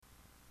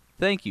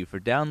Thank you for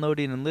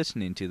downloading and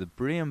listening to the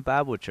Berean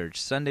Bible Church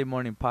Sunday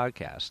Morning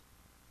Podcast.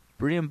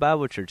 Berean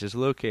Bible Church is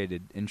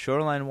located in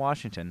Shoreline,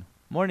 Washington,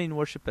 morning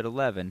worship at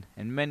 11,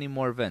 and many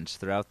more events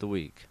throughout the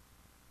week.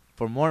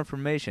 For more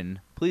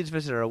information, please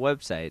visit our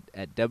website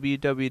at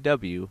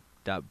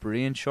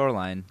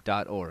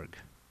www.bereanshoreline.org.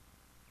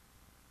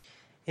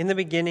 In the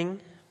beginning,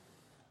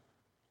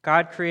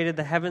 God created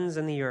the heavens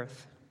and the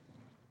earth.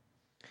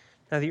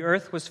 Now the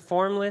earth was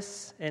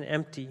formless and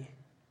empty.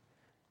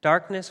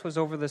 Darkness was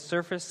over the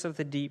surface of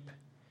the deep,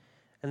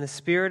 and the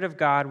Spirit of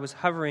God was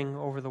hovering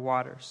over the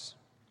waters.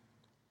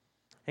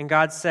 And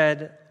God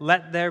said,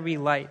 "Let there be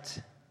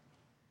light,"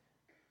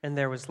 and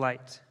there was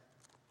light.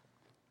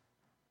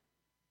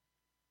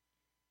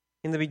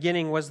 In the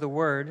beginning was the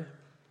Word,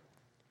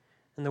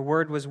 and the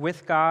Word was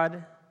with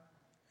God,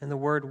 and the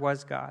Word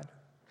was God.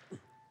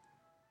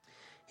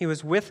 He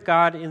was with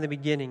God in the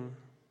beginning.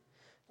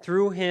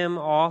 Through him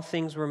all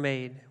things were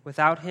made.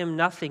 Without him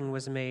nothing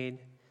was made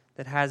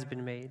that has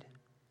been made.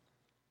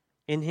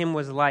 In him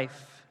was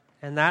life,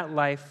 and that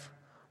life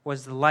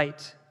was the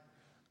light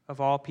of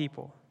all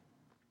people.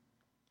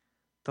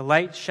 The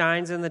light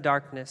shines in the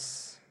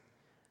darkness,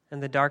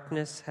 and the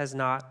darkness has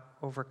not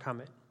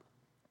overcome it.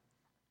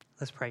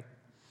 Let's pray.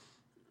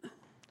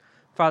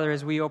 Father,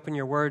 as we open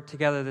your word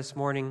together this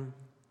morning,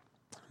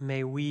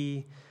 may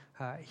we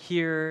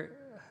hear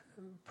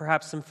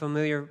perhaps some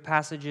familiar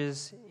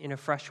passages in a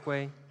fresh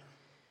way.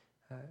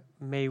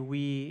 May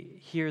we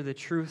hear the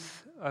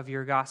truth of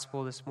your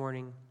gospel this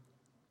morning,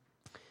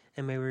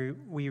 and may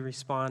we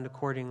respond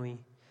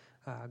accordingly,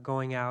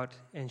 going out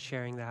and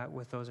sharing that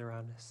with those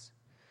around us.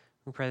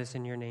 We pray this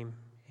in your name.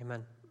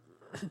 Amen.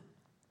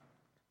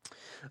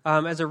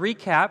 As a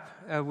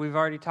recap, we've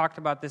already talked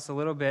about this a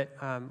little bit.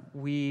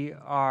 We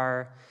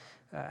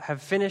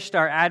have finished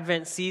our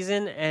Advent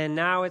season, and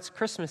now it's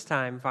Christmas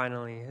time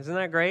finally. Isn't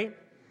that great?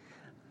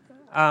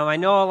 I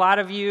know a lot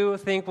of you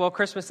think, well,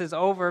 Christmas is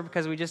over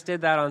because we just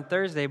did that on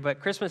Thursday, but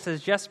Christmas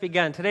has just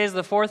begun. Today is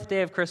the fourth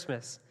day of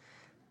Christmas.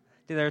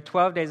 There are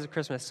 12 days of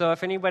Christmas. So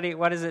if anybody,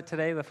 what is it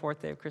today? The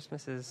fourth day of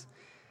Christmas is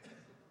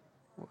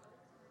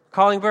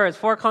calling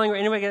birds.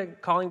 Anybody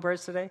get calling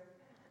birds today?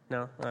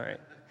 No? All right.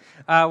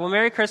 Well,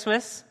 Merry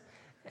Christmas.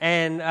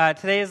 And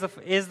today is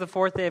the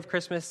fourth day of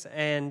Christmas,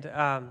 and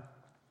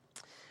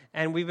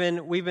we've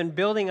been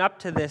building up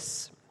to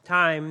this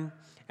time.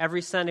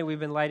 Every Sunday we've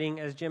been lighting,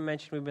 as Jim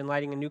mentioned, we've been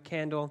lighting a new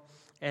candle,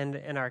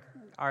 and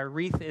our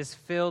wreath is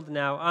filled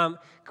now.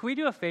 Could we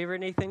do a favor,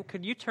 Nathan?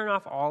 Could you turn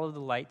off all of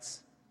the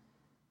lights?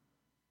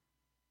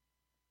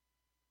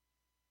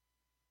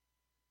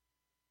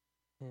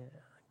 Yeah,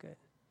 good.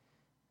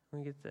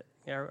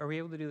 Are we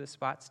able to do the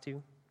spots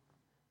too?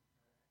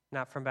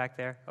 Not from back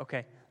there?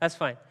 Okay, that's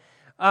fine.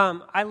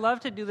 I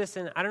love to do this,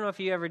 and I don't know if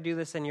you ever do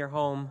this in your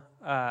home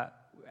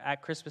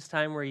at Christmas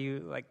time where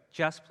you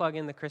just plug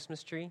in the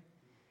Christmas tree.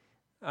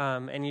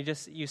 And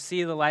you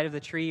see the light of the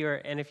tree,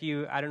 I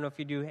don't know if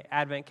you do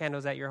Advent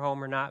candles at your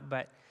home or not,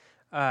 but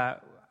I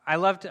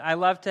love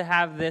to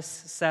have this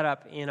set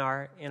up in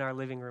our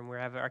living room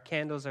where our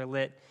candles are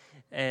lit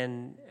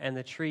and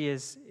the tree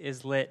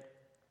is lit,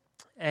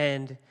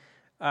 and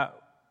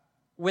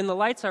when the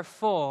lights are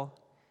full,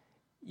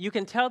 you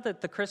can tell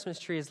that the Christmas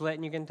tree is lit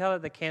and you can tell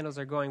that the candles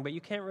are going, but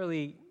you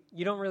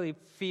don't really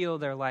feel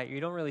their light, you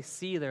don't really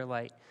see their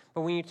light.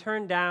 But when you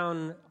turn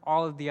down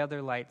all of the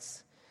other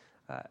lights,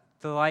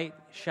 the light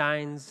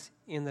shines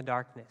in the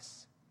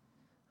darkness.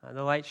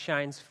 The light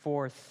shines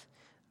forth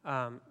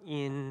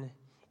in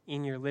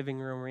your living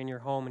room or in your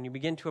home, and you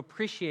begin to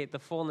appreciate the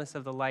fullness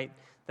of the light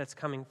that's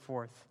coming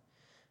forth.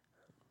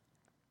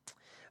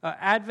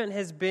 Advent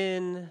has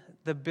been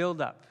the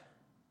build-up,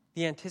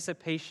 the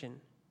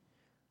anticipation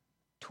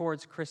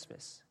towards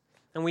Christmas.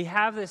 And we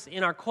have this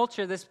in our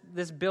culture, this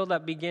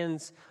build-up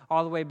begins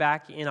all the way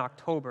back in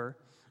October.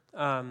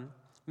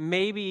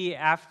 Maybe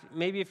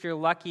if you're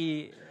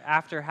lucky,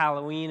 after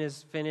Halloween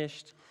is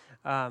finished,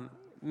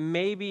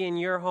 maybe in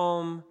your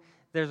home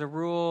there's a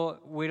rule: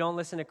 we don't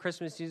listen to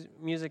Christmas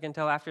music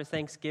until after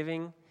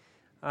Thanksgiving.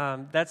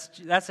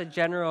 That's a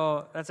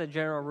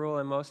general rule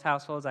in most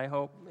households. I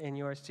hope in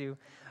yours too.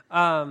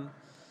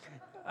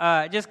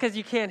 Just because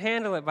you can't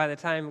handle it by the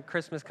time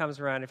Christmas comes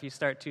around if you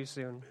start too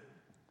soon.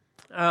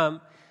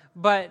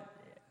 But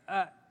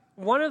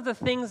one of the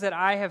things that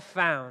I have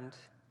found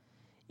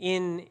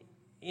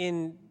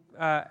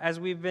as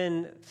we've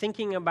been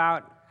thinking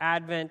about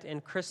Advent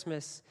and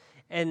Christmas,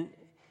 and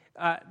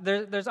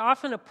there's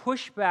often a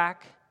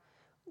pushback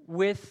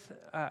with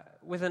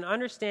an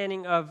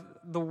understanding of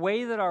the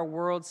way that our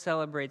world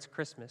celebrates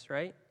Christmas,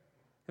 right?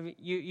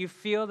 You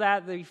feel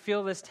that? You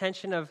feel this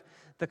tension of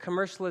the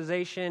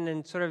commercialization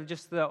and sort of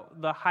just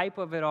the hype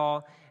of it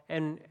all,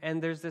 and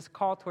there's this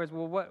call towards,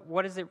 well,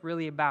 what is it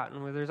really about?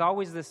 And there's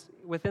always this,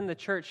 within the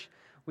church,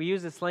 we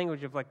use this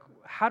language of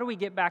how do we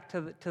get back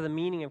to the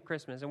meaning of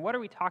Christmas? And what are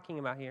we talking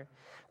about here?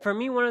 For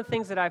me, one of the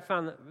things that I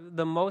found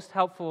the most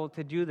helpful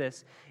to do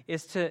this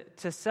is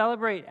to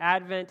celebrate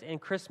Advent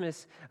and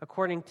Christmas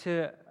according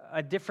to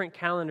a different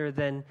calendar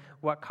than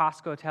what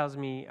Costco tells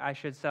me I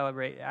should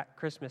celebrate at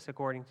Christmas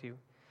according to.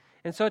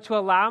 And so to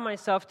allow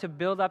myself to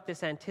build up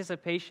this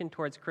anticipation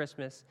towards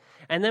Christmas,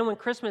 and then when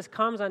Christmas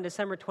comes on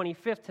December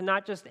 25th, to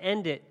not just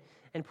end it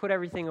and put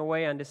everything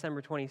away on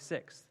December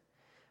 26th,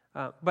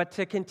 but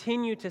to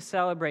continue to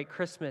celebrate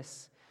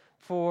Christmas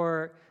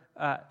for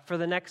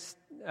the next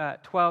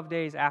 12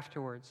 days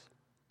afterwards,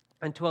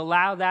 and to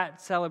allow that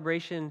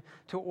celebration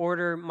to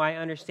order my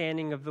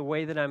understanding of the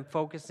way that I'm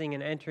focusing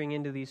and entering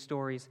into these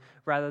stories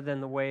rather than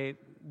the way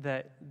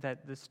that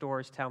the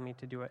stories tell me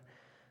to do it.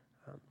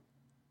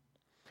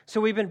 So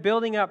we've been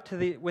building up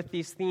with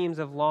these themes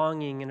of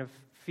longing and of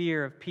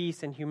fear, of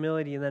peace and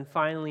humility, and then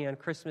finally on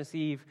Christmas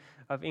Eve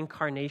of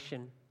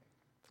incarnation,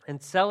 and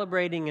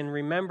celebrating and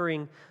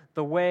remembering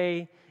the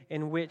way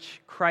in which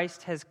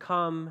Christ has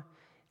come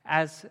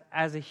as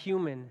a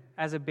human,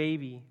 as a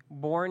baby,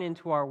 born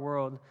into our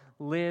world,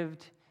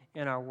 lived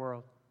in our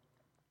world.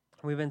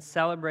 We've been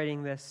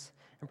celebrating this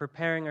and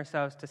preparing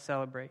ourselves to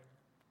celebrate.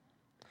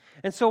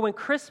 And so when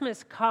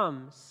Christmas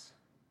comes,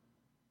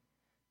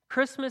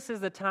 Christmas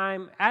is the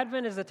time,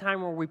 Advent is the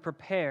time where we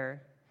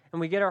prepare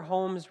and we get our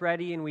homes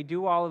ready and we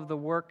do all of the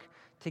work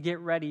to get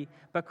ready.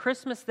 But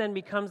Christmas then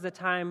becomes the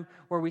time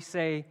where we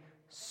say,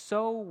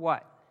 so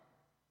what?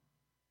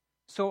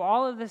 So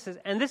all of this is,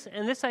 and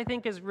this I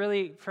think is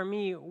really, for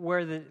me,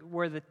 where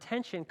the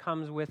tension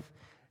comes with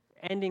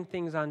ending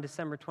things on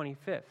December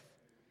 25th.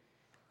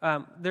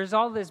 There's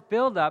all this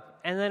buildup,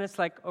 and then it's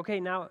like, okay,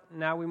 now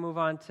we move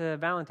on to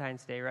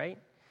Valentine's Day, right?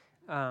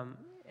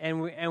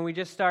 And we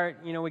just start,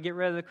 we get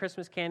rid of the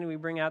Christmas candy, we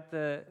bring out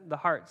the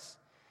hearts.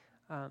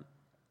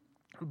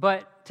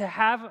 But to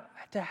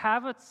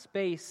have a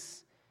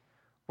space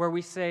where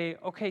we say,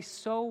 okay,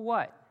 so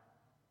what?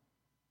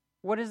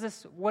 What does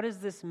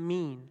this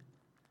mean?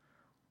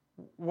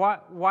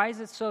 Why is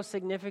it so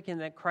significant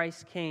that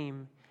Christ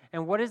came?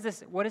 And what is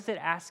it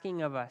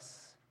asking of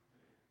us?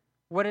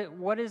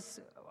 What is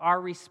our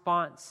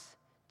response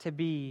to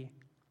be?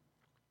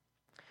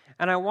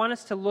 And I want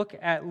us to look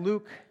at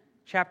Luke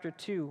chapter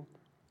 2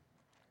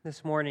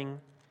 this morning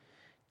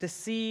to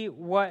see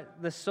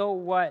what the so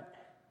what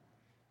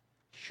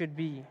should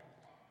be.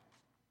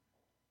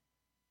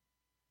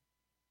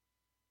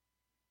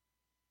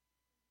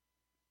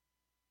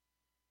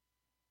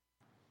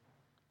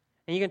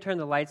 And you can turn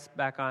the lights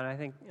back on. I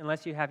think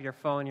unless you have your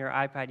phone, your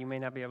iPad, you may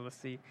not be able to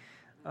see.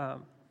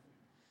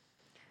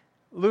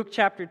 Luke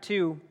chapter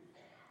 2.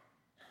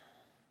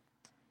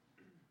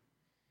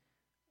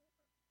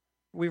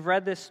 We've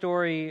read this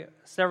story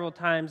several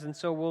times, and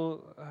so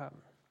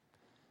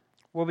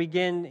we'll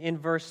begin in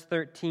verse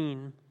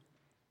 13.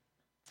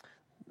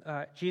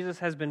 Jesus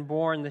has been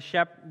born.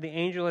 The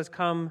angel has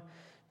come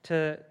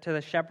to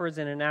the shepherds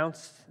and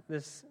announced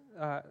this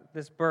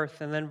birth.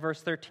 And then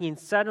verse 13,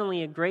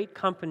 suddenly a great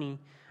company,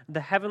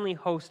 the heavenly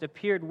host,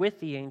 appeared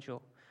with the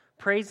angel,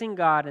 praising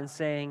God and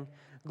saying,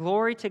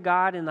 "Glory to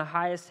God in the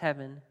highest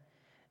heaven,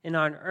 and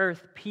on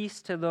earth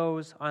peace to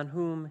those on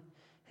whom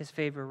his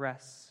favor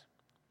rests."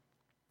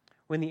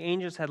 When the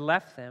angels had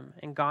left them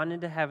and gone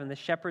into heaven, the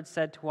shepherds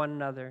said to one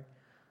another,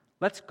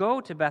 "Let's go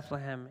to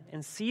Bethlehem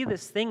and see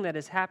this thing that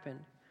has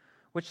happened,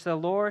 which the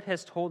Lord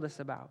has told us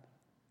about."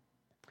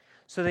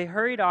 So they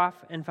hurried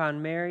off and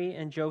found Mary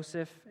and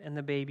Joseph and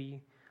the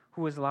baby,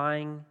 who was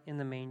lying in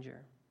the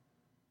manger.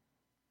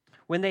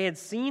 When they had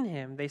seen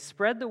him, they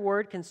spread the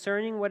word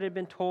concerning what had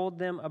been told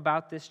them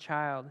about this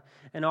child,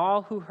 and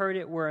all who heard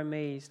it were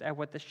amazed at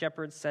what the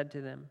shepherds said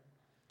to them.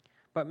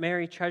 But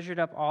Mary treasured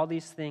up all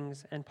these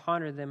things and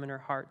pondered them in her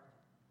heart.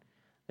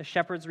 The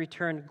shepherds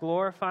returned,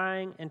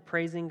 glorifying and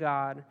praising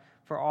God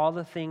for all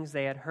the things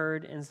they had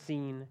heard and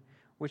seen,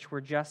 which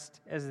were just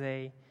as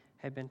they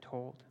had been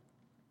told.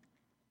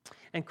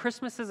 And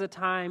Christmas is a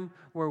time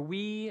where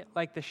we,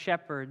 like the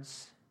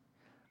shepherds,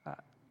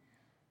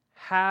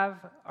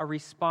 have a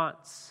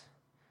response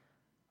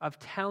of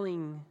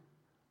telling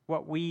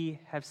what we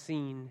have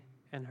seen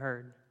and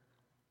heard.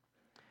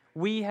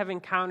 We have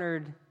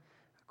encountered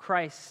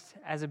Christ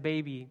as a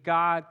baby,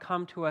 God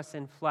come to us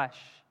in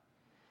flesh.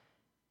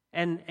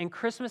 And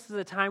Christmas is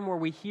a time where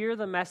we hear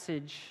the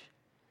message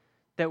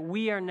that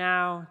we are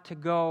now to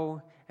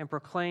go and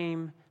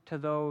proclaim to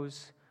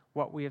those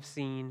what we have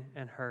seen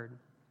and heard.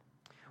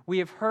 We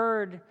have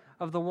heard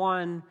of the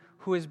one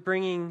who is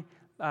bringing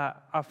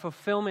a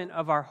fulfillment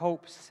of our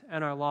hopes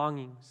and our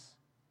longings.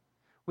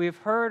 We have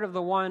heard of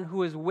the one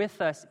who is with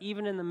us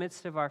even in the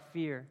midst of our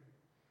fear.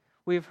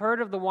 We have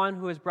heard of the one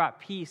who has brought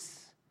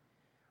peace.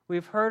 We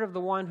have heard of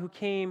the one who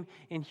came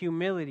in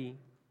humility.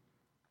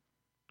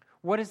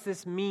 What does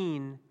this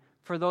mean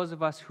for those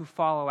of us who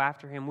follow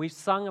after him? We've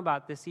sung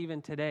about this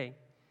even today.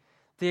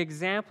 The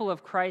example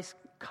of Christ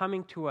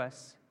coming to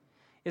us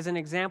is an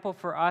example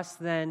for us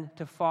then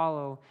to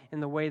follow in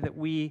the way that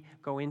we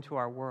go into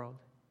our world.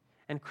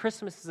 And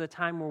Christmas is a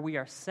time where we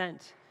are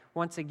sent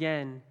once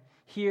again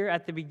here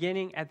at the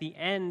beginning, at the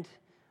end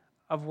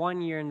of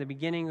one year and the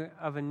beginning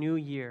of a new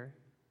year.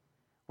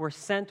 We're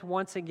sent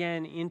once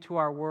again into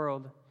our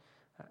world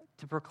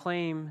to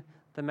proclaim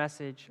the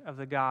message of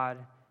the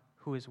God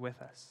who is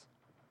with us.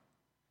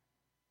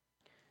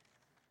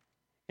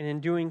 And in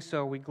doing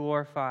so, we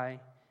glorify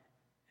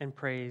and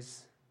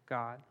praise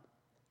God.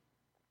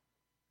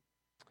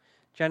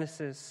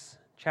 Genesis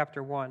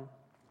chapter 1.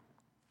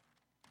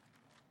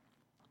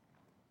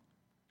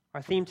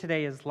 Our theme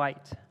today is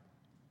light.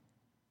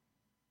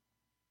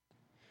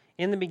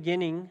 In the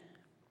beginning,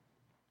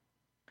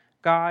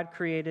 God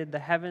created the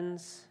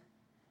heavens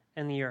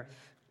and the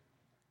earth.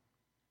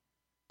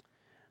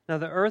 Now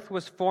the earth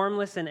was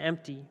formless and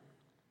empty.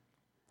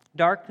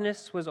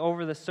 Darkness was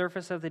over the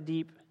surface of the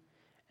deep,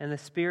 and the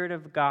Spirit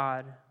of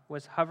God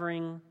was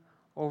hovering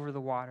over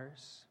the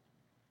waters.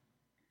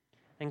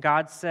 And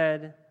God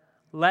said,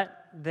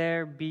 "Let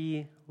there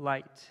be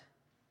light."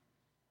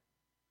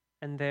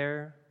 And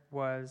there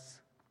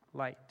was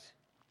light.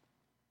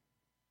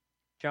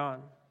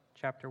 John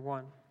chapter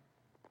 1.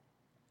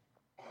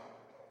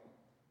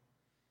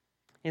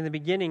 In the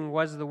beginning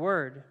was the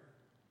Word,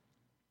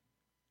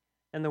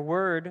 and the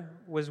Word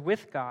was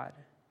with God,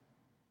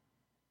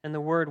 and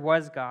the Word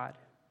was God.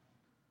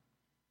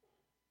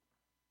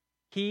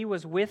 He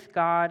was with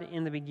God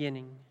in the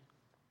beginning.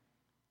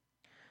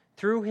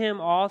 Through him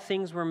all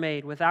things were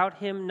made. Without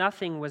him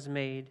nothing was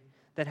made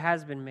that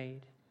has been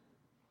made.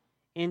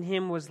 In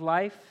him was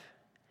life,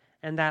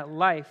 and that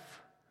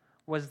life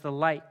was the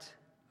light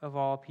of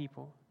all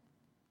people.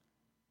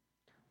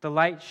 The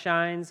light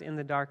shines in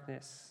the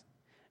darkness,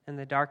 and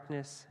the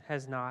darkness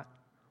has not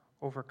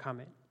overcome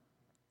it.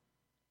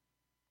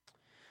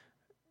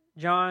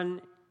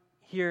 John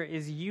here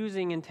is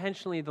using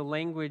intentionally the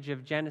language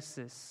of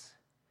Genesis.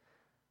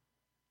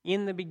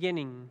 In the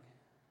beginning,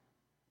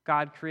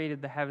 God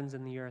created the heavens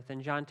and the earth.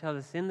 And John tells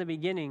us, in the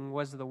beginning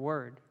was the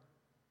Word.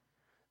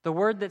 The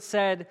Word that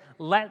said,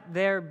 "Let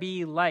there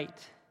be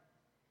light."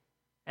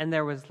 And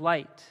there was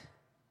light.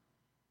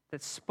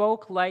 That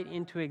spoke light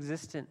into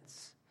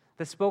existence.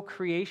 That spoke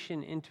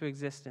creation into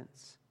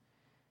existence.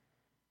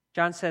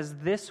 John says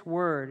this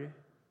Word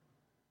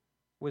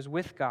was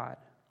with God.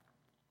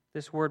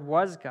 This Word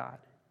was God.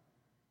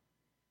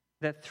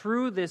 That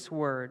through this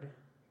Word,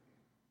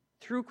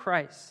 through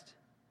Christ,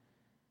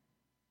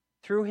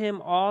 through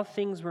him all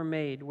things were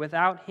made.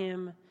 Without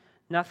him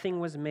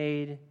nothing was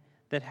made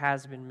that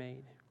has been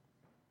made.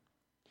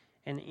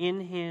 And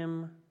in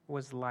him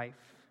was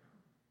life.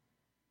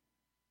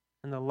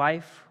 And the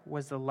life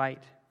was the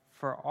light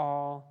for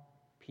all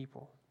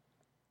people.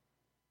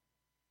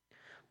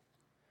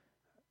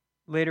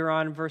 Later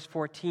on, in verse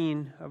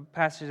 14, a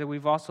passage that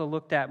we've also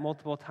looked at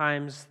multiple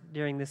times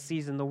during this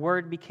season, the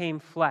Word became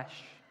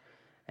flesh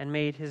and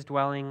made his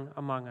dwelling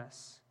among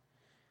us.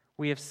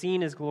 We have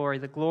seen his glory,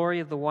 the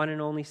glory of the one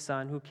and only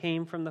Son, who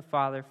came from the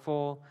Father,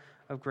 full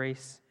of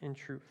grace and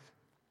truth.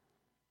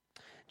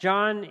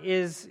 John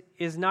is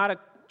not a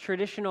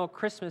traditional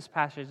Christmas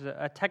passage,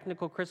 a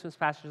technical Christmas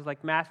passage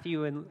like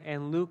Matthew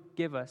and Luke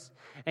give us.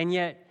 And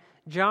yet,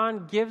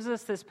 John gives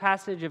us this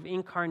passage of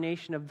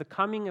incarnation, of the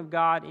coming of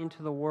God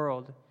into the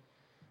world.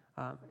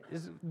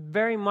 Is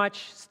very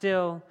much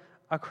still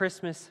a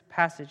Christmas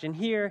passage. And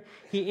here,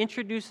 he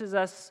introduces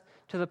us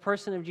to the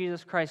person of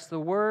Jesus Christ, the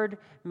Word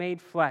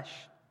made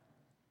flesh,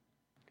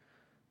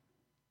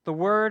 the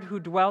Word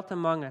who dwelt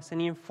among us. And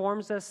he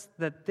informs us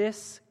that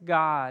this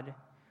God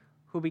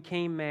who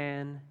became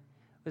man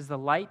is the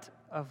light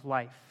of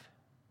life.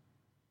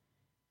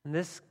 And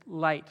this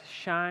light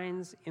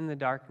shines in the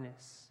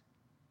darkness,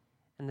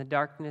 and the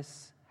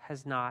darkness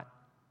has not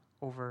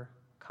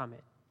overcome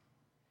it.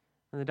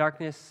 And the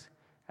darkness,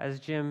 as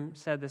Jim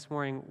said this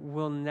morning,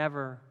 will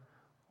never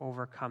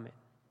overcome it.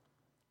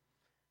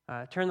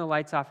 Turn the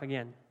lights off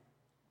again.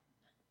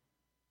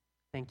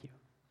 Thank you.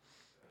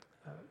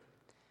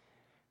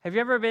 Have you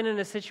ever been in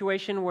a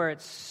situation where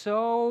it's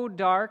so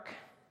dark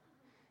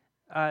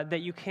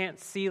that you can't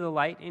see the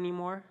light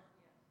anymore?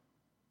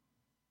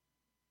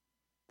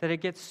 That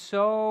it gets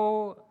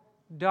so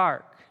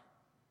dark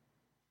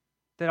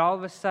that all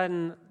of a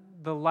sudden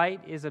the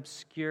light is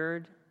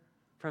obscured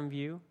from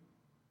view?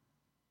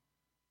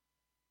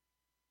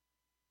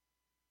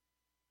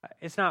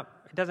 It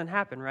doesn't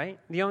happen, right?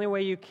 The only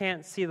way you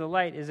can't see the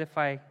light is if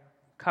I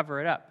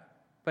cover it up,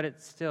 but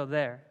it's still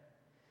there.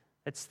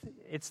 It's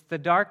the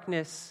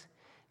darkness.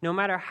 No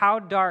matter how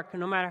dark,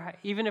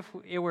 even if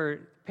it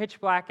were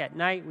pitch black at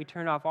night, we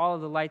turned off all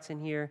of the lights in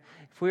here.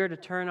 If we were to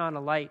turn on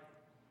a light,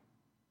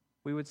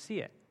 we would see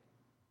it.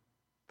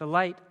 The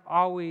light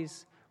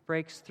always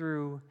breaks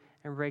through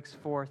and breaks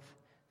forth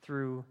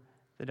through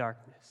the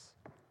darkness.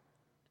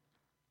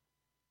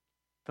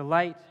 The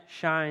light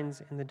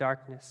shines in the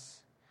darkness,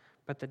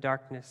 but the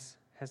darkness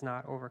has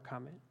not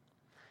overcome it.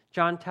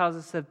 John tells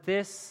us that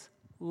this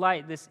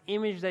light, this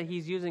image that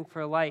he's using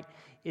for light,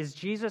 is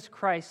Jesus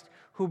Christ,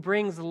 who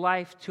brings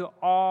life to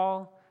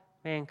all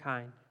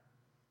mankind,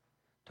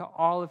 to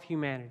all of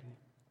humanity.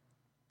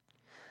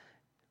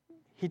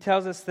 He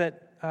tells us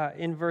that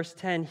in verse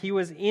 10, he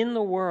was in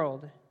the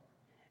world,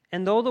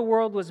 and though the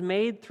world was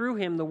made through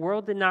him, the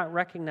world did not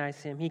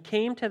recognize him. He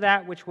came to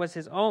that which was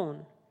his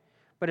own,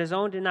 but his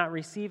own did not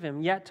receive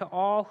him. Yet to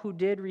all who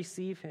did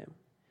receive him,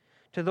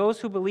 to those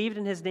who believed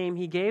in his name,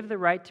 he gave the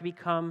right to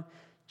become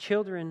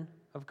children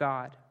of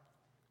God.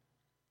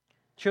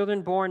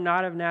 Children born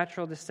not of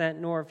natural descent,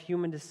 nor of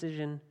human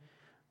decision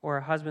or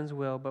a husband's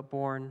will, but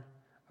born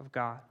of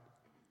God.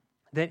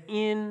 That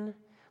in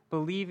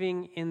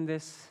believing in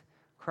this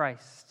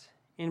Christ,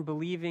 in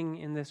believing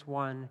in this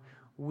one,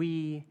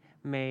 we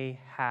may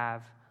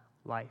have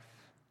life.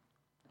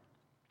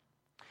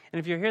 And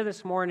if you're here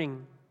this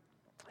morning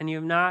and you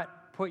have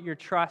not put your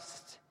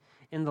trust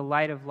in the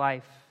light of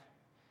life,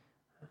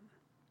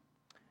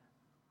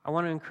 I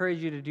want to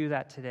encourage you to do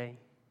that today.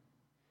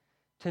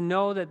 To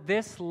know that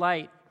this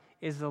light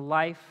is the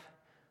life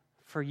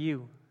for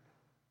you.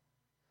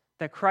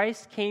 That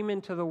Christ came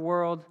into the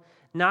world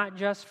not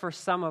just for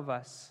some of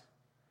us,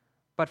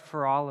 but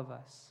for all of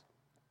us.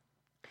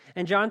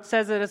 And John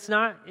says that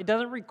it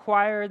doesn't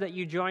require that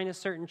you join a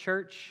certain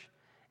church.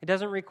 It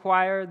doesn't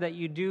require that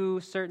you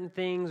do certain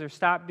things or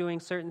stop doing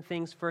certain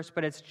things first,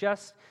 but it's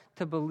just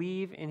to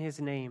believe in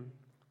his name.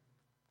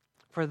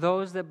 For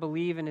those that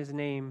believe in his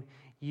name,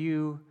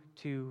 you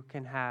too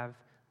can have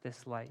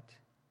this light.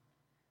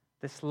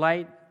 This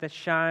light that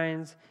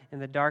shines in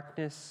the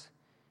darkness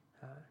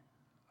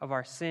of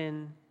our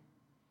sin.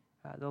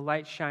 The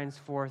light shines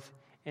forth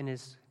and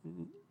it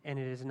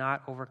is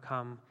not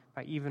overcome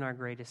by even our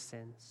greatest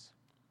sins.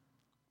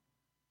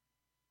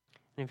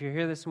 And if you're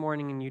here this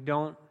morning and you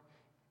don't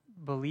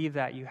believe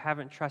that, you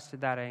haven't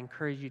trusted that, I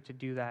encourage you to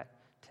do that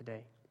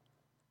today.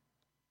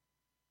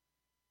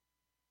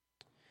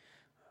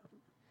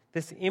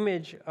 This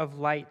image of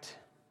light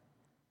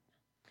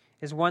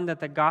is one that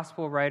the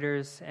gospel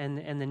writers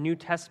and the New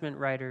Testament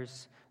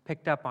writers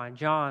picked up on.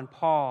 John,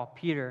 Paul,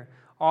 Peter,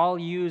 all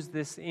use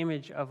this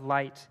image of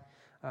light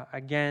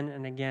again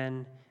and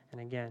again and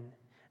again.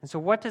 And so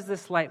what does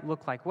this light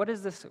look like? What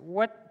was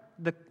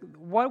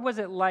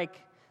it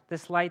like,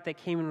 this light that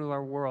came into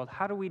our world?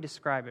 How do we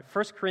describe it?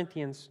 1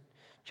 Corinthians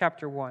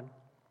chapter 1.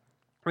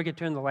 We could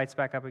turn the lights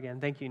back up again.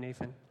 Thank you,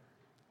 Nathan.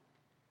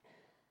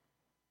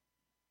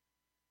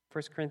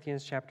 1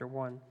 Corinthians chapter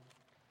 1.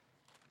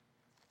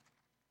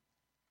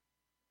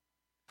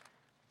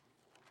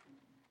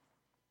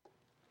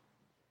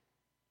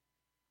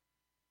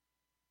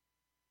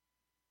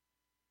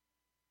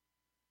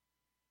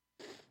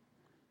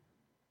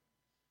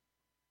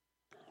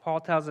 Paul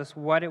tells us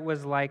what it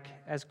was like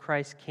as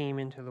Christ came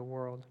into the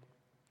world.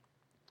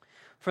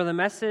 For the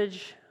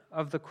message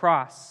of the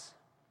cross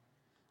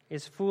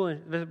is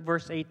foolish,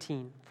 verse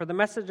 18. For the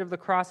message of the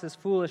cross is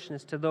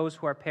foolishness to those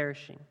who are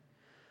perishing.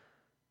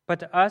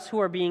 But to us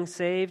who are being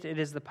saved, it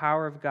is the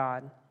power of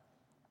God.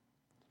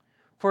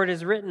 For it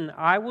is written,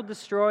 I will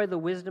destroy the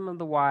wisdom of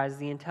the wise,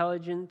 the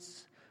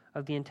intelligence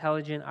of the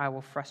intelligent I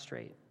will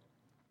frustrate.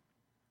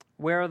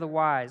 Where are the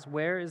wise?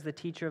 Where is the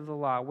teacher of the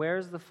law? Where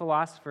is the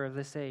philosopher of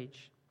this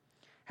age?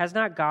 Has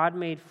not God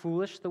made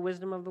foolish the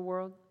wisdom of the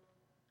world?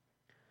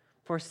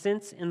 For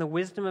since in the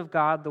wisdom of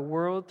God the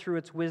world through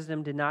its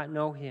wisdom did not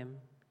know him,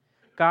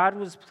 God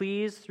was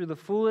pleased through the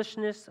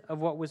foolishness of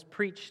what was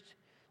preached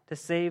to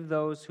save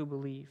those who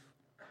believe.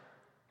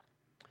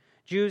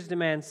 Jews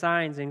demand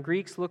signs and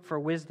Greeks look for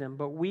wisdom,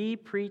 but we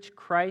preach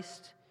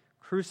Christ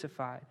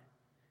crucified,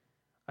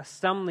 a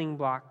stumbling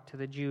block to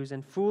the Jews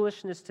and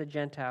foolishness to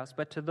Gentiles,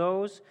 but to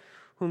those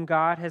whom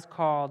God has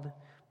called,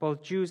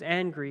 both Jews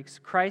and Greeks,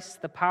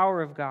 Christ the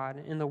power of God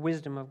and the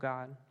wisdom of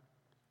God.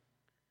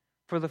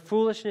 For the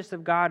foolishness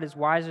of God is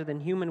wiser than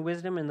human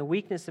wisdom, and the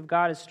weakness of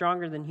God is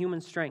stronger than human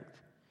strength.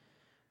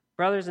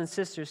 Brothers and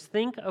sisters,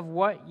 think of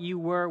what you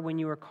were when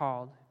you were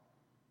called.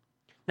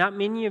 Not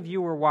many of you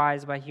were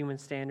wise by human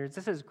standards.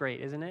 This is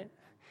great, isn't it?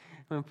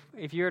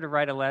 If you were to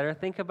write a letter,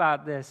 think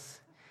about this.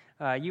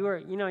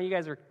 You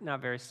guys are not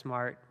very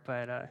smart,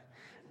 but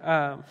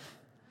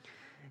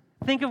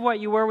think of what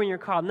you were when you're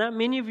called. Not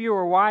many of you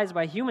were wise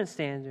by human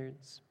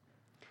standards.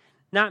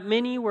 Not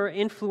many were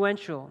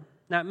influential.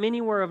 Not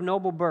many were of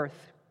noble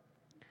birth.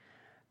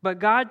 But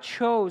God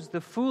chose the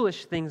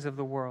foolish things of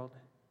the world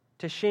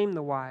to shame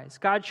the wise.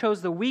 God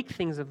chose the weak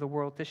things of the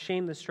world to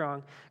shame the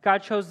strong.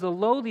 God chose the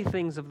lowly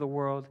things of the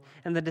world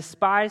and the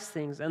despised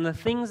things and the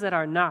things that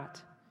are not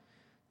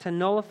to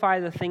nullify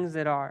the things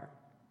that are,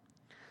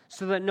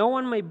 so that no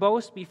one may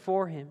boast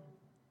before him.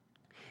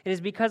 It is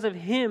because of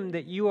him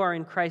that you are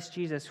in Christ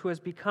Jesus, who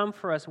has become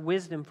for us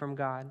wisdom from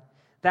God.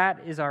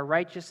 That is our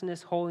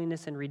righteousness,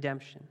 holiness, and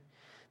redemption.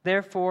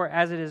 Therefore,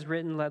 as it is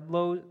written, let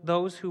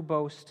those who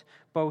boast,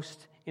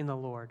 boast in the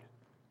Lord.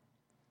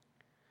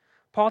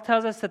 Paul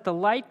tells us that the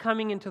light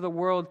coming into the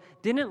world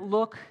didn't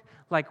look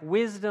like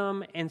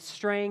wisdom and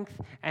strength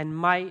and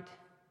might.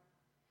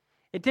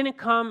 It didn't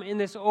come in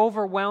this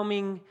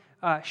overwhelming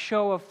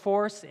show of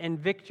force and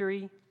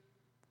victory.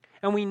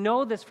 And we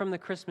know this from the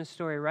Christmas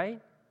story,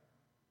 right?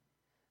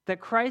 That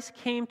Christ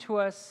came to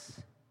us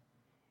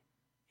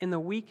in the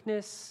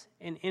weakness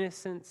and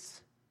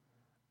innocence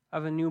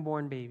of a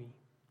newborn baby.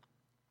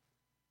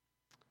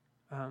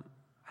 I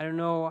don't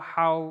know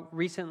how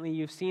recently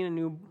you've seen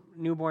a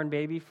newborn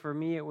baby. For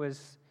me, it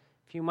was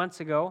a few months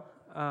ago.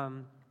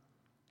 And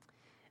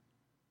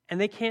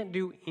they can't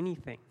do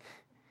anything.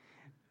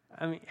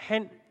 I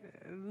mean,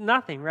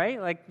 nothing,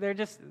 right? Like, they're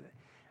just...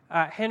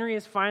 Henry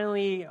is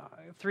finally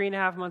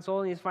 3.5 months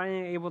old, and he's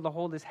finally able to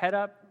hold his head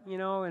up,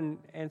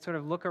 and sort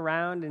of look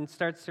around and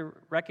starts to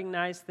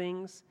recognize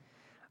things.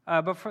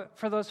 But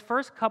for those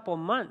first couple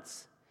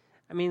months,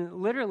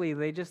 literally,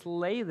 they just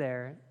lay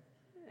there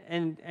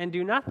and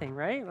do nothing,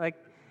 right? Like,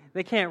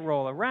 they can't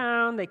roll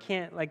around, they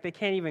can't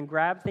even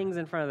grab things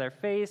in front of their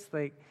face.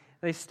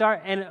 They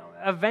start, and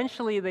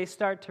eventually they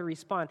start to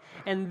respond.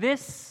 And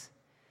this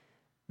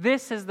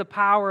is the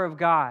power of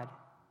God.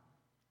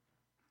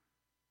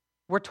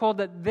 We're told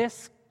that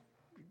this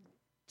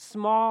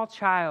small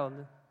child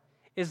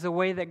is the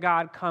way that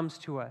God comes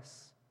to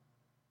us.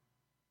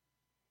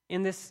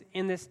 In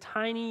this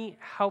tiny,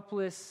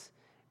 helpless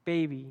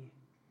baby,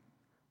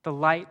 the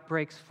light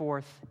breaks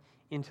forth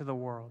into the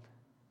world.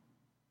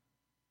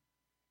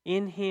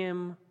 In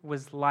him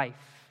was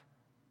life,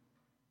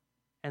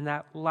 and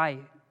that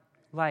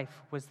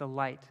life was the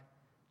light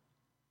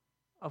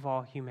of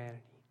all humanity.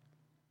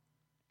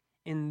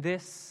 In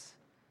this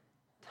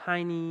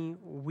tiny,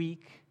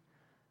 weak,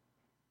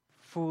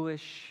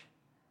 foolish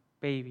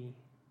baby,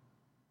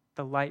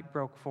 the light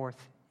broke forth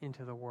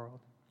into the world.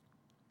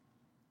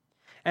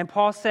 And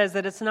Paul says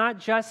that it's not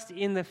just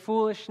in the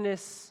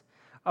foolishness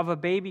of a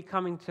baby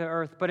coming to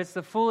earth, but it's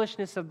the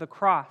foolishness of the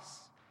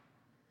cross.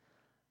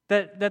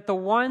 That the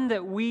one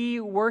that we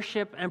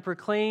worship and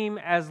proclaim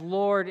as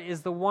Lord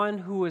is the one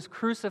who was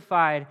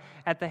crucified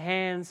at the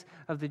hands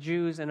of the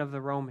Jews and of the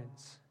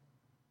Romans.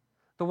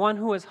 The one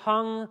who was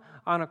hung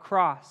on a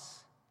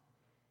cross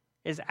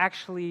is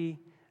actually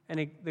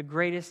the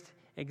greatest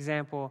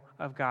example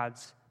of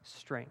God's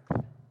strength.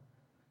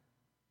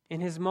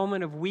 In his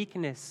moment of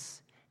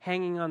weakness,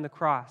 hanging on the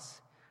cross,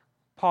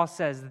 Paul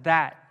says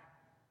that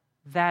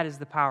is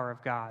the power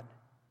of God.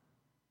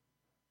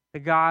 The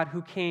God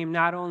who came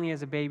not only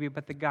as a baby,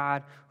 but the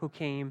God who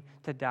came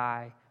to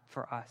die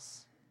for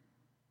us.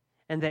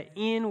 And that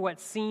in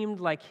what seemed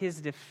like his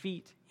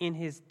defeat, in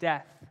his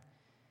death,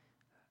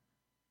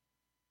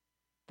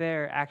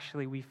 there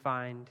actually we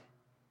find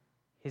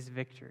his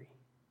victory.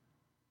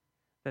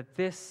 That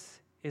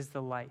this is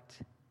the light.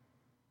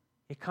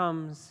 It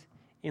comes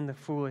in the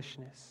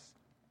foolishness.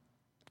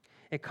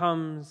 It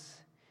comes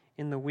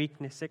in the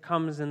weakness. It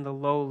comes in the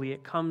lowly.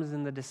 It comes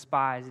in the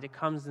despised. It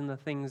comes in the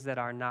things that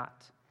are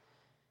not.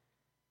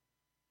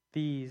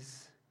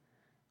 These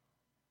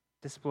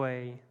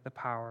display the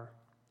power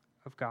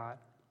of God.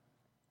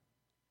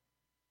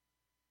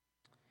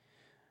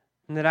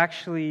 And that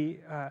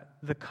actually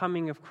the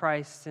coming of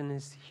Christ in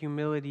his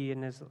humility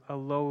and in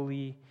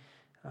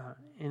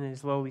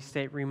his lowly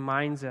state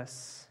reminds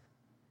us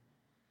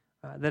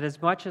that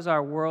as much as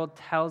our world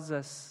tells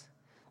us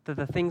that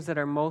the things that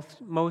are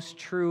most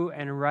true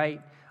and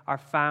right are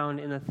found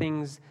in the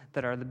things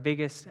that are the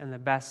biggest and the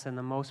best and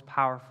the most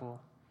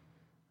powerful,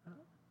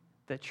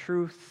 that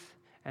truth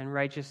and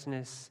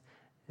righteousness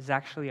is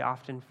actually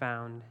often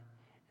found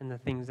in the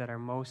things that are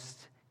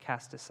most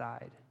cast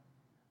aside,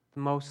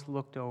 the most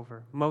looked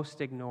over,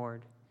 most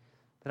ignored,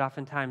 that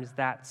oftentimes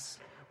that's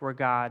where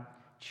God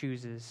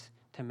chooses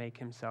to make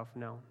himself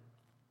known.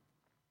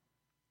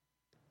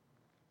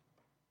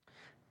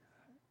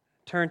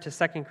 Turn to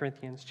 2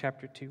 Corinthians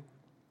chapter 2.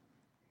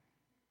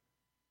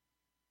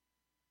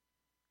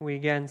 We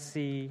again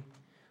see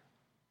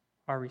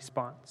our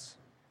response.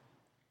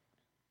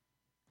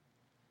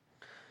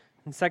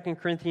 In 2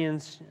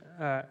 Corinthians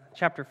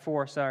chapter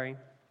 4,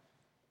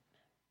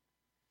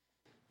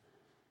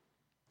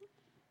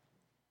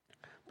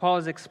 Paul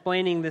is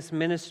explaining this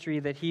ministry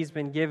that he's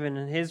been given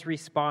and his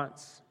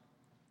response.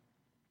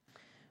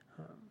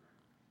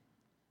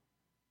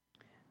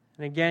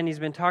 And again, he's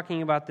been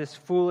talking about this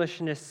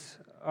foolishness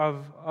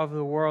of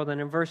the world.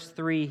 And in verse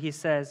 3, he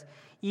says,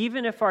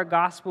 "Even if our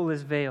gospel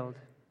is veiled,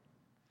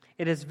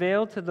 it is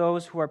veiled to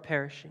those who are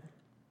perishing.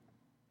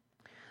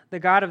 The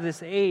God of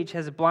this age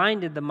has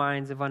blinded the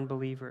minds of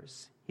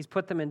unbelievers. He's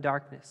put them in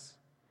darkness,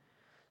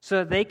 so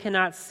that they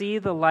cannot see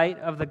the light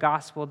of the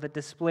gospel that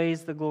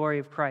displays the glory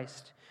of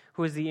Christ,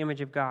 who is the image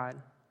of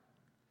God.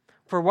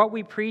 For what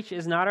we preach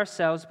is not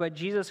ourselves, but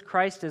Jesus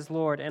Christ as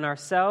Lord, and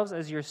ourselves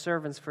as your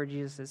servants for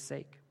Jesus'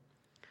 sake.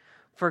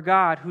 For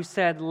God, who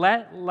said,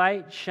 'Let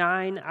light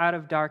shine out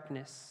of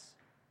darkness,'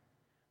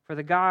 for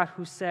the God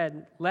who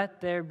said,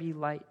 'Let there be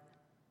light,'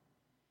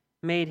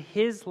 made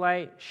his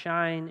light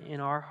shine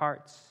in our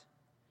hearts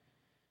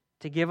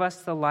to give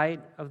us the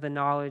light of the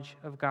knowledge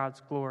of God's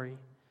glory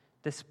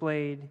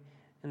displayed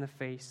in the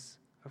face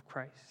of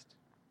Christ."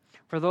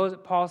 For those,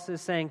 Paul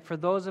is saying, for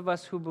those of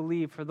us who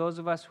believe, for those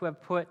of us who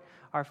have put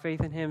our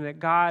faith in him, that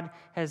God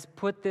has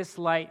put this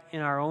light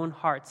in our own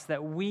hearts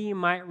that we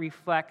might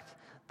reflect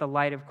the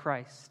light of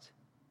Christ.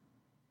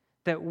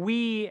 That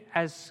we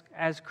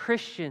as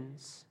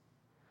Christians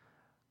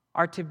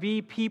are to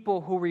be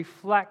people who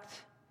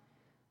reflect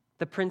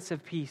the Prince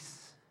of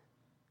Peace,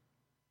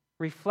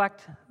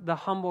 reflect the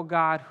humble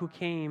God who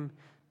came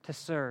to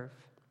serve.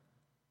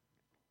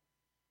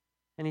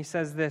 And he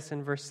says this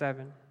in verse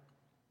 7.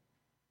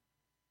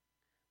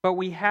 "But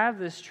we have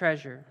this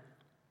treasure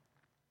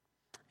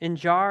in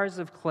jars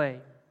of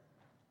clay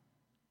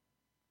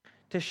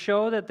to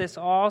show that this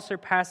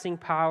all-surpassing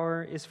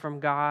power is from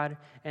God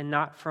and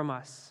not from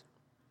us.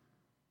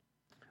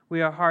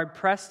 We are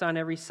hard-pressed on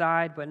every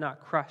side, but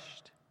not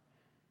crushed.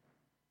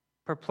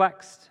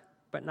 Perplexed,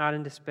 but not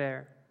in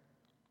despair.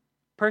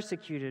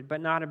 Persecuted,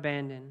 but not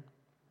abandoned.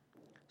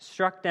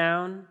 Struck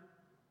down,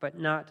 but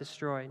not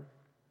destroyed.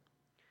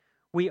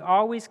 We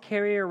always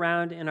carry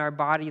around in our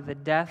body the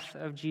death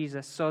of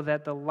Jesus, so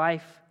that the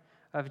life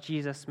of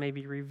Jesus may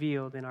be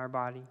revealed in our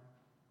body.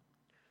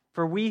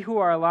 For we who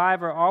are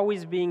alive are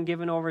always being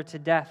given over to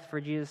death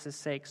for Jesus'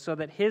 sake, so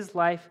that his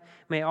life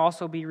may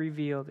also be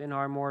revealed in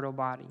our mortal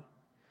body.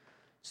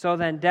 So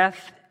then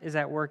death is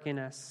at work in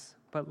us,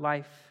 but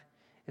life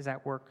is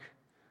at work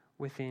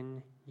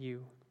within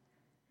you.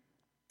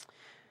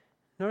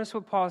 Notice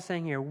what Paul is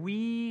saying here.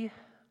 We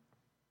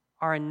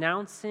are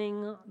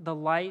announcing the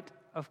light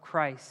of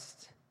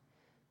Christ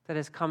that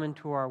has come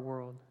into our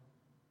world.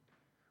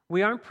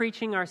 We aren't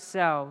preaching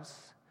ourselves.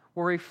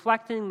 We're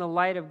reflecting the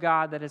light of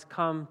God that has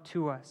come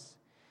to us.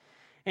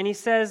 And he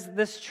says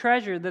this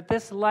treasure, that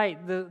this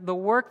light, the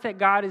work that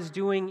God is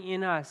doing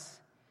in us,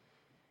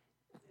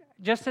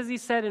 just as he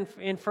said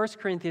in 1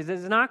 Corinthians,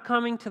 is not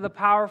coming to the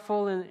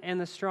powerful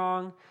and the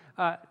strong.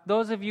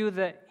 Those of you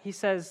that, he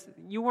says,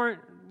 you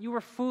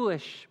were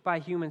foolish by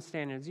human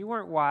standards. You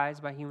weren't wise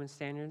by human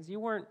standards.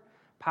 You weren't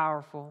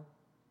powerful.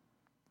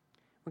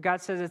 But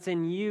God says it's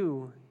in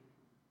you,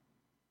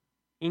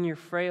 in your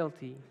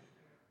frailty,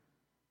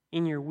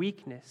 in your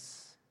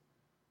weakness.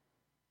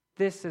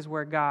 This is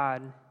where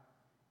God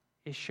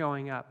is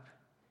showing up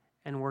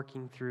and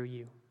working through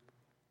you.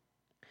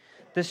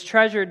 This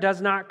treasure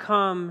does not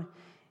come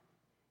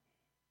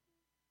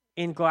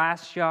in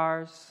glass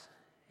jars.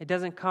 It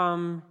doesn't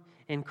come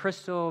in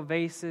crystal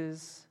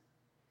vases.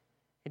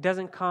 It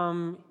doesn't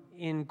come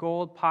in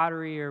gold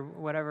pottery or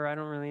whatever. I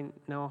don't really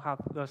know how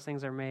those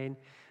things are made.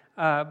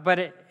 But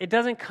it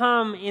doesn't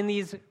come in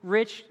these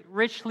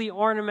richly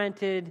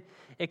ornamented,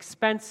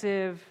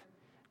 expensive,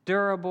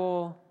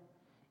 durable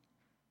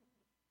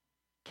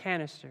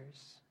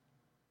canisters.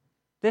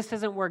 This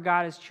isn't where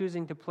God is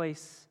choosing to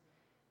place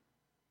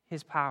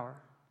his power.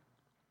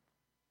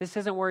 This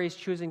isn't where he's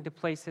choosing to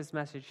place his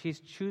message. He's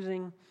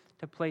choosing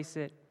to place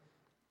it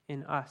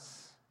in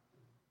us.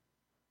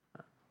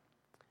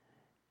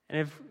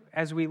 And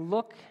as we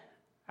look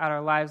at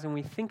our lives and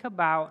we think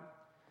about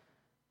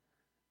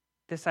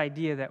this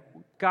idea that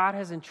God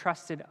has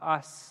entrusted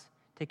us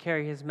to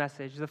carry his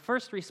message, the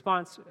first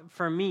response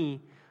for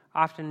me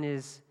often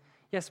is,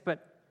 yes,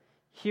 but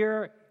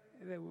here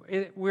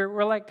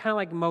we're like kind of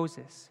like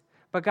Moses.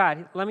 But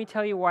God, let me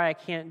tell you why I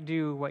can't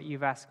do what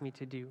you've asked me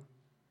to do.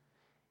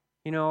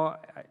 You know,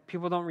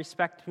 people don't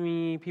respect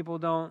me. People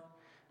don't,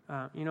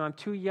 I'm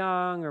too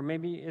young, or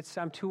maybe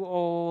I'm too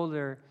old,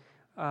 or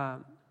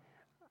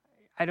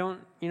I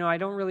don't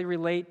really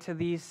relate to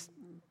these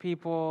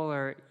people,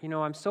 or,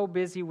 I'm so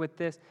busy with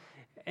this.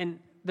 And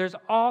there's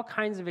all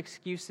kinds of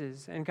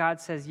excuses. And God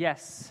says,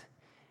 yes,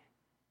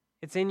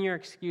 it's in your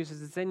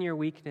excuses. It's in your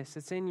weakness.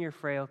 It's in your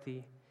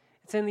frailty.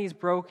 It's in these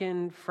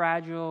broken,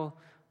 fragile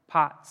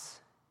pots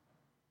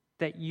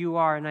that you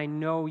are, and I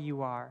know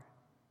you are.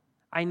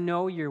 I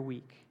know you're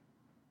weak.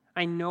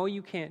 I know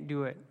you can't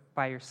do it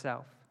by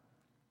yourself.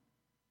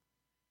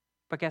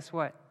 But guess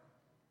what?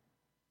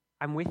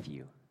 I'm with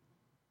you.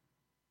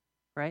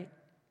 Right?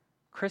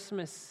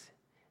 Christmas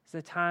is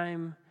the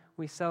time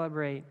we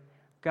celebrate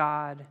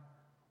God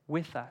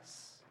with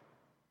us.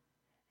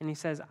 And he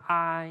says,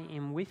 I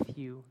am with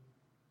you.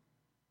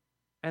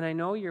 And I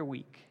know you're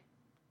weak.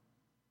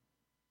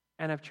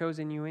 And I've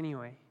chosen you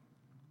anyway.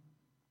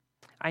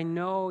 I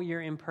know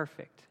you're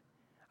imperfect.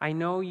 I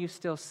know you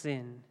still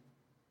sin.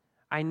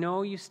 I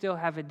know you still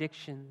have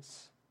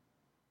addictions.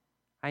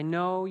 I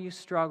know you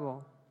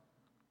struggle.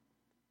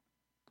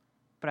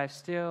 But I've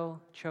still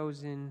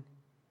chosen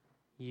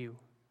you.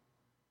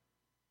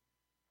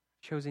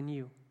 Chosen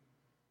you.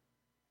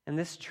 And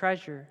this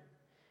treasure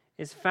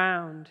is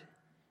found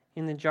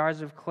in the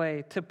jars of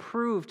clay to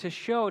prove, to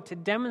show, to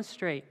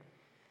demonstrate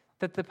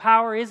that the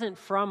power isn't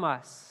from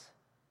us.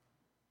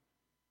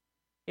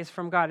 It's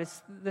from God.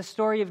 It's the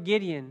story of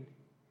Gideon,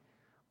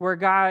 where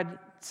God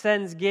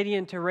sends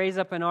Gideon to raise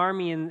up an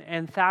army,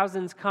 and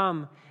thousands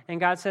come, and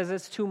God says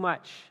it's too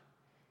much.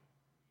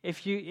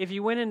 If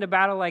you went into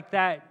battle like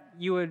that,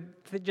 you would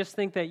just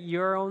think that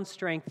your own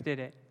strength did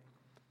it.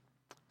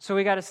 So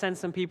we got to send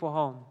some people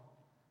home.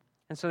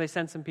 And so they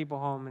send some people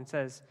home and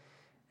says,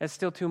 it's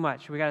still too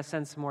much. We got to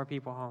send some more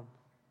people home.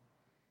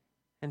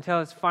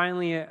 Until it's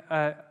finally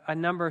a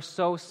number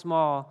so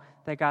small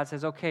that God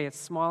says, okay, it's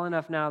small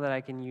enough now that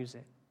I can use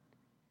it.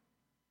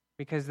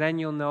 Because then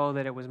you'll know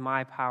that it was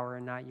my power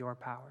and not your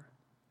power.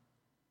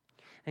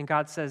 And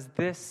God says,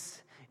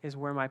 this is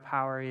where my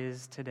power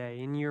is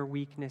today. In your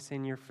weakness,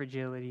 in your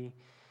fragility,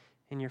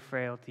 in your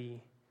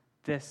frailty.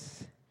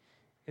 This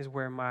is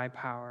where my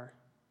power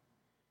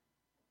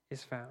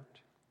is found.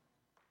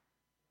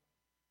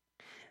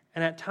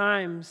 And at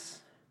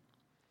times,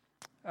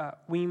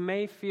 we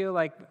may feel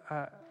like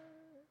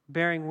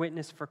bearing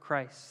witness for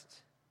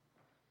Christ.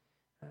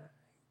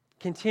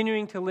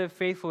 continuing to live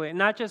faithfully, and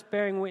not just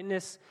bearing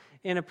witness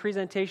in a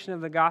presentation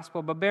of the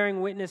gospel, but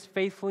bearing witness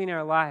faithfully in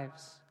our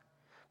lives.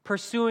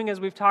 Pursuing, as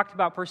we've talked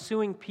about,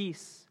 pursuing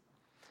peace.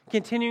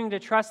 Continuing to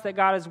trust that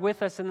God is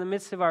with us in the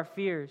midst of our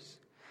fears.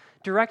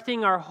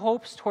 Directing our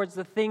hopes towards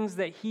the things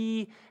that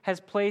He has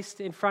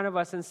placed in front of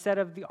us instead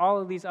of all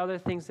of these other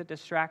things that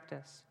distract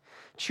us.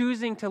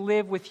 Choosing to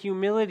live with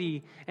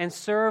humility and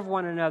serve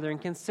one another and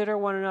consider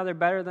one another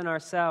better than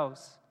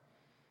ourselves.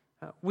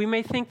 We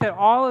may think that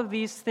all of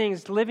these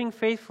things, living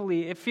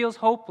faithfully, it feels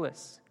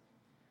hopeless.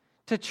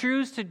 To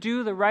choose to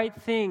do the right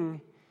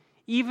thing,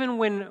 even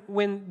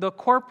when the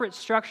corporate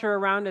structure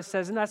around us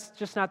says, and that's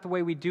just not the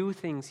way we do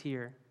things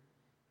here.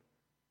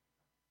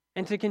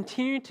 And to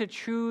continue to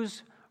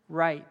choose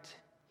right,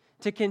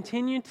 to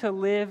continue to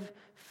live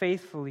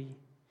faithfully,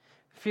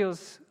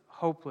 feels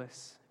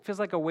hopeless. It feels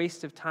like a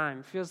waste of time.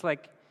 It feels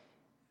like,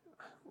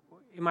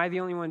 am I the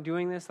only one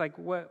doing this? Like,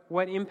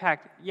 what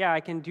impact? Yeah, I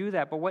can do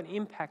that, but what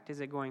impact is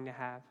it going to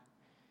have?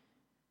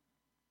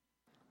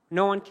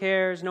 No one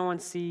cares, no one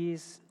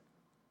sees.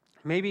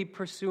 Maybe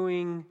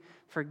pursuing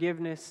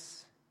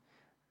forgiveness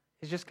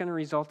is just going to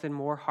result in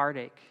more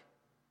heartache.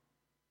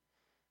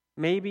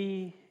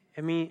 Maybe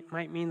it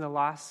might mean the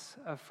loss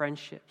of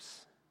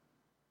friendships,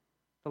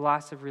 the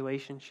loss of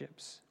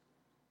relationships.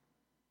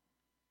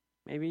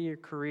 Maybe your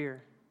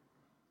career.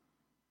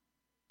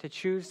 To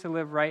choose to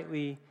live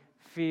rightly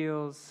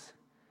feels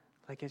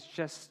like it's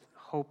just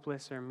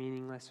hopeless or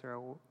meaningless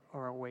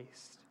or a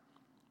waste.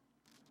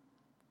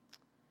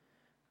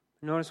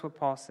 Notice what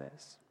Paul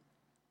says.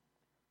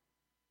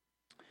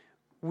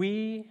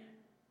 We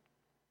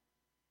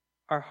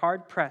are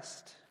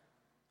hard-pressed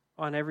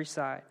on every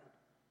side,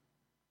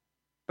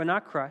 but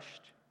not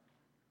crushed,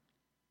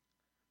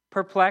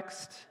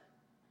 perplexed,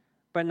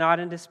 but not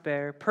in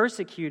despair,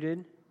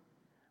 persecuted,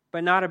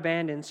 but not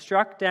abandoned,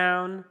 struck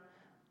down,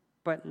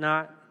 but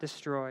not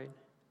destroyed.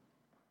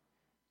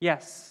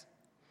 Yes,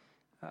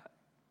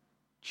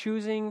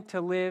 choosing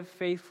to live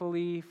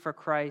faithfully for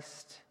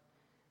Christ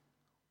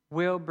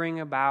will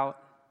bring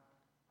about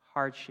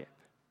hardship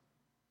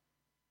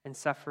and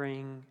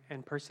suffering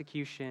and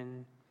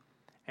persecution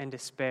and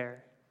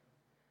despair.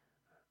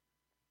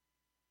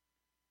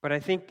 But I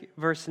think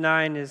verse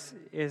 9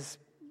 is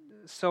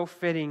so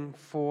fitting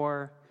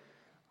for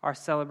our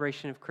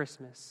celebration of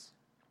Christmas.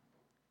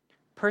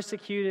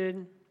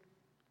 Persecuted,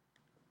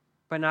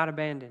 but not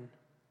abandoned.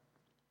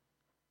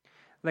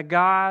 The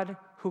God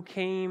who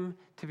came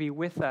to be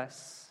with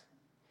us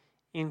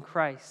in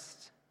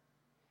Christ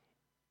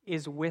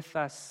is with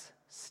us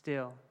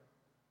still.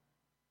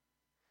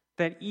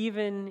 That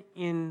even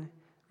in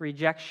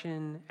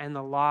rejection and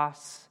the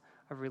loss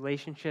of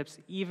relationships,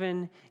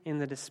 even in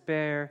the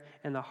despair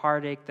and the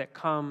heartache that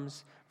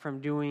comes from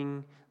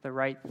doing the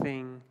right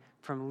thing,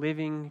 from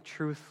living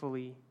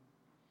truthfully,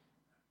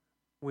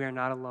 we are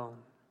not alone.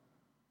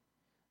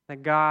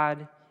 That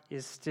God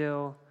is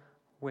still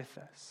with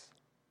us.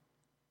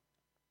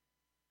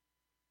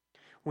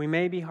 We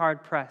may be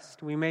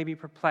hard-pressed, we may be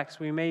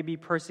perplexed, we may be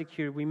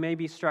persecuted, we may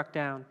be struck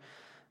down,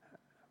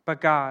 but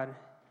God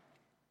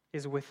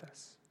is with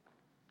us.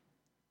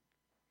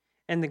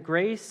 And the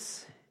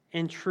grace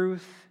and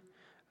truth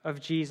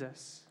of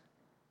Jesus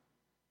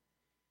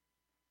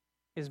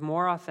is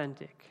more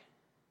authentic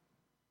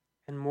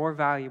and more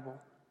valuable.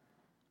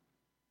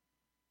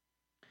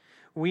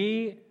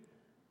 We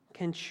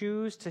can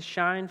choose to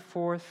shine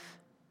forth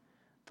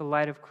the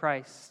light of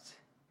Christ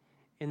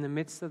in the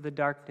midst of the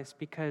darkness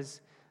because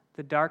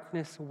the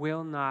darkness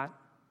will not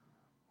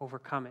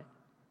overcome it.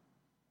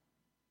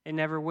 It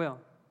never will.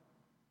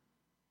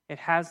 It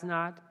has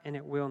not, and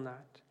it will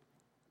not.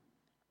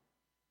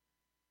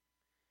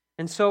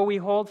 And so we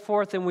hold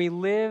forth and we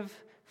live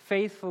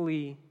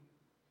faithfully,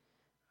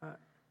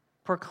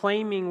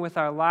 proclaiming with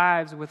our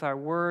lives, with our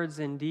words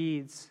and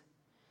deeds,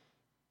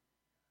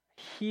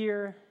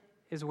 here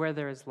is where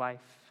there is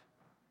life.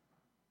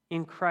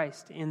 In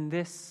Christ, in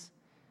this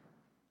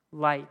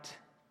light,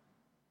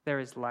 there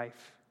is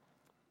life.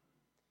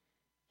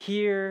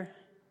 Here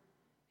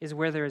is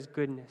where there is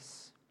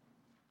goodness.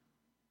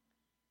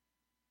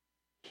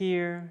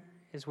 Here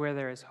is where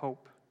there is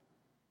hope.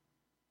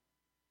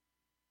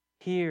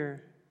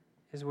 Here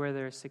is where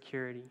there is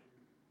security.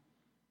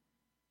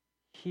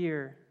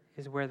 Here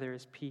is where there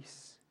is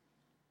peace.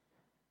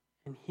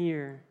 And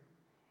here,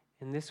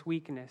 in this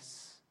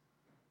weakness,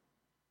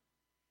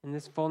 in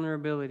this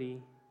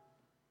vulnerability,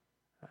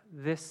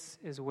 this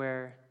is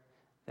where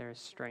there is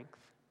strength.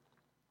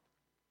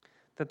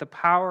 That the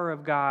power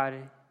of God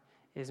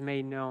is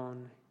made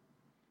known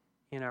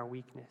in our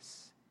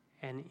weakness.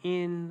 And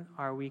in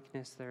our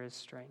weakness there is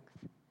strength.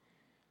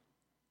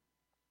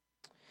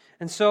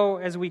 And so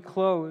as we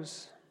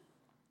close,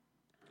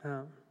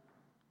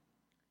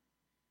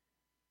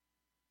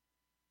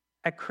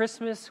 at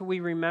Christmas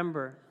we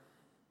remember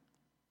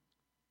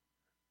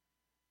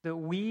that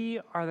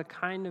we are the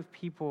kind of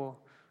people,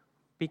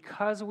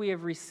 because we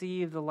have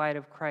received the light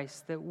of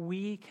Christ, that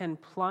we can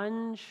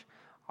plunge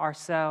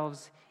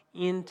ourselves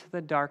into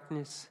the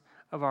darkness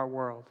of our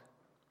world.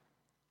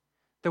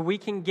 that we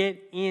can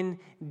get in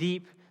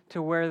deep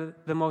to where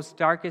the most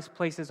darkest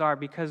places are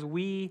because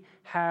we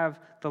have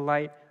the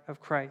light of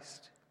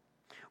Christ.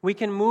 We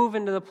can move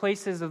into the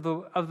places of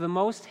the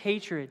most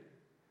hatred.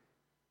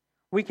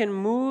 We can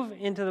move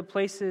into the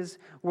places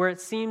where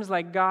it seems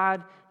like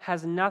God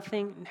has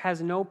nothing,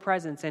 has no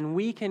presence, and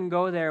we can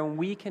go there and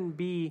we can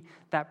be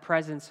that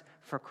presence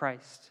for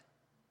Christ.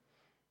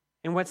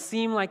 In what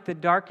seem like the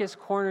darkest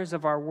corners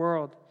of our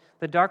world,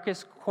 the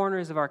darkest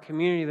corners of our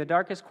community, the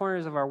darkest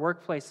corners of our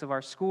workplace, of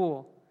our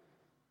school,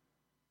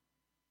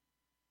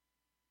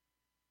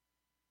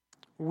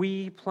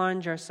 we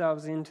plunge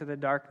ourselves into the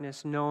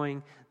darkness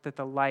knowing that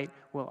the light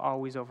will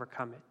always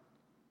overcome it.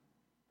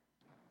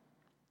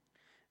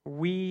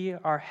 We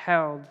are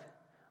held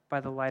by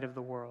the light of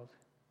the world.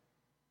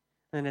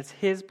 And it's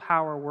His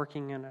power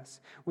working in us.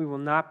 We will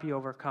not be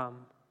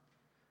overcome.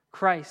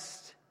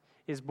 Christ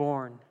is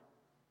born.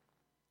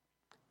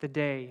 The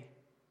day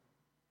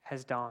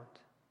has dawned.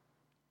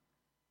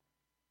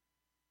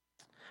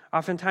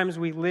 Oftentimes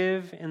we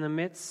live in the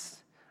midst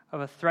of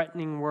a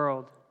threatening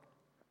world.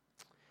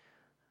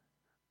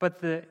 But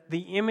the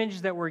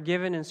image that we're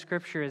given in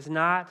Scripture is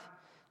not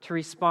to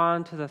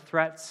respond to the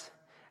threats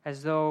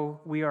as though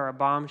we are a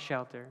bomb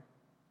shelter,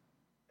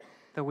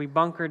 that we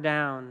bunker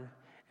down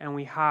and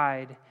we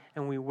hide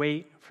and we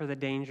wait for the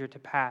danger to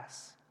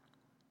pass.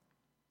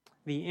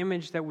 The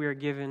image that we are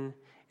given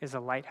is a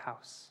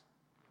lighthouse,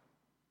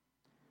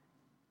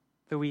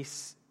 that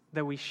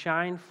we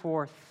shine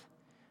forth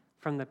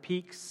from the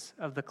peaks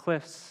of the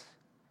cliffs,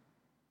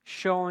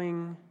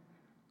 showing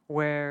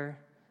where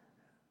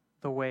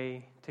the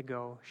way to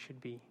go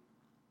should be,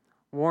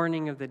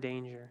 warning of the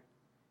danger,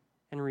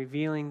 and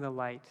revealing the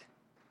light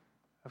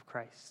of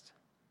Christ.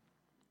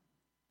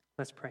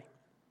 Let's pray.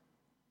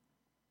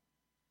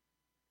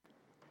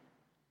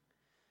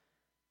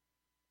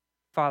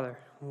 Father,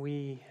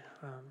 we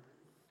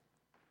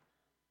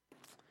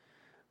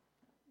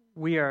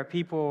are a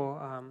people,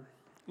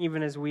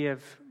 even as we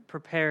have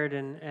prepared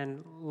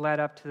and led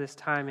up to this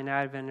time in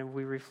Advent, and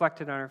we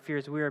reflected on our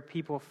fears, we are a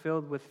people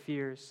filled with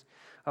fears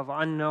of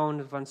unknown,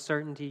 of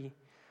uncertainty,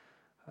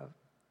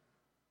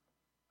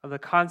 of the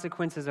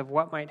consequences of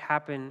what might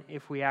happen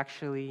if we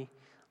actually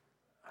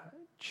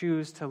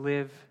choose to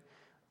live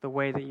the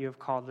way that you have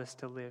called us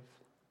to live.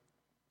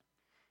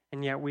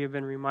 And yet we have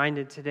been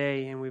reminded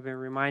today, and we've been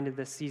reminded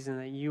this season,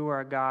 that you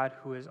are a God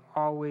who is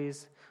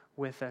always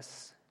with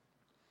us.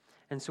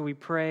 And so we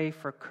pray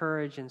for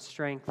courage and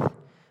strength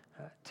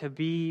to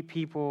be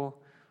people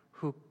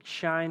who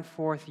shine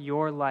forth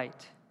your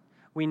light.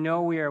 We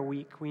know we are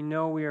weak. We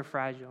know we are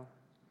fragile.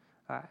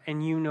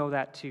 And you know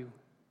that too.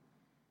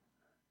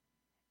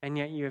 And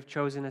yet you have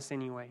chosen us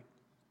anyway.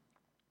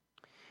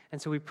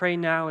 And so we pray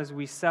now as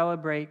we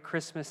celebrate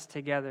Christmas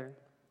together,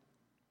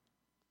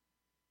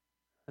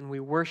 and we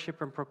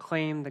worship and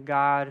proclaim the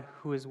God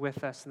who is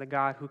with us, the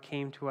God who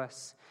came to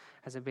us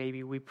as a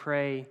baby. We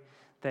pray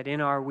that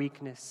in our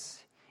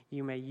weakness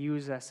you may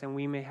use us, and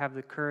we may have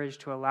the courage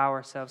to allow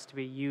ourselves to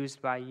be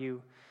used by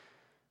you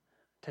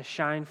to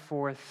shine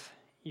forth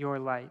your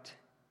light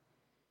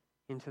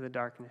into the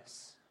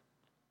darkness.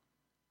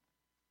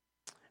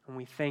 And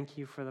we thank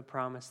you for the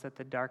promise that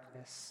the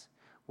darkness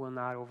will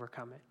not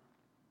overcome it.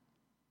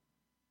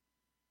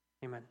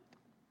 Amen.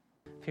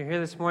 If you're here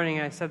this morning,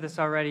 I said this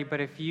already,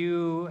 but if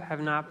you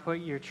have not put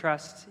your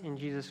trust in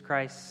Jesus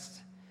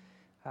Christ,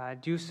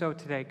 do so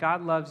today.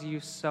 God loves you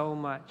so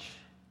much.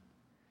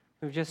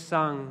 We've just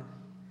sung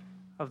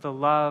of the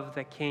love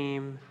that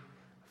came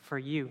for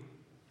you.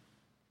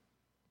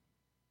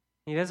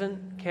 He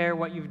doesn't care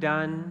what you've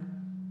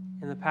done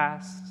in the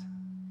past.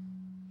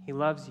 He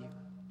loves you.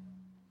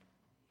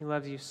 He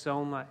loves you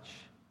so much.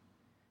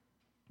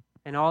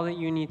 And all that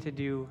you need to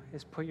do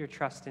is put your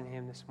trust in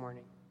Him this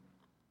morning.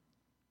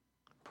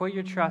 Put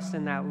your trust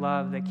in that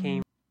love that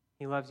came.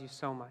 He loves you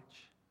so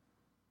much.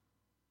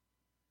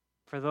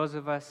 For those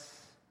of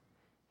us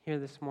here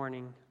this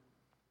morning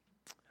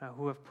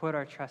who have put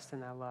our trust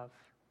in that love,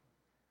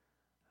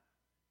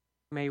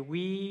 may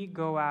we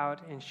go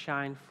out and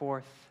shine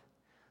forth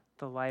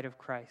the light of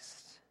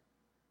Christ.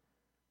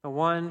 The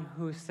one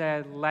who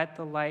said, "Let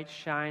the light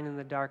shine in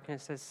the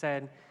darkness," has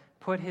said,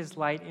 "Put His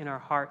light in our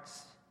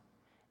hearts."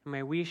 And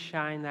may we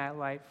shine that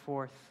light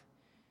forth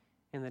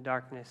in the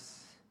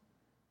darkness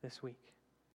this week.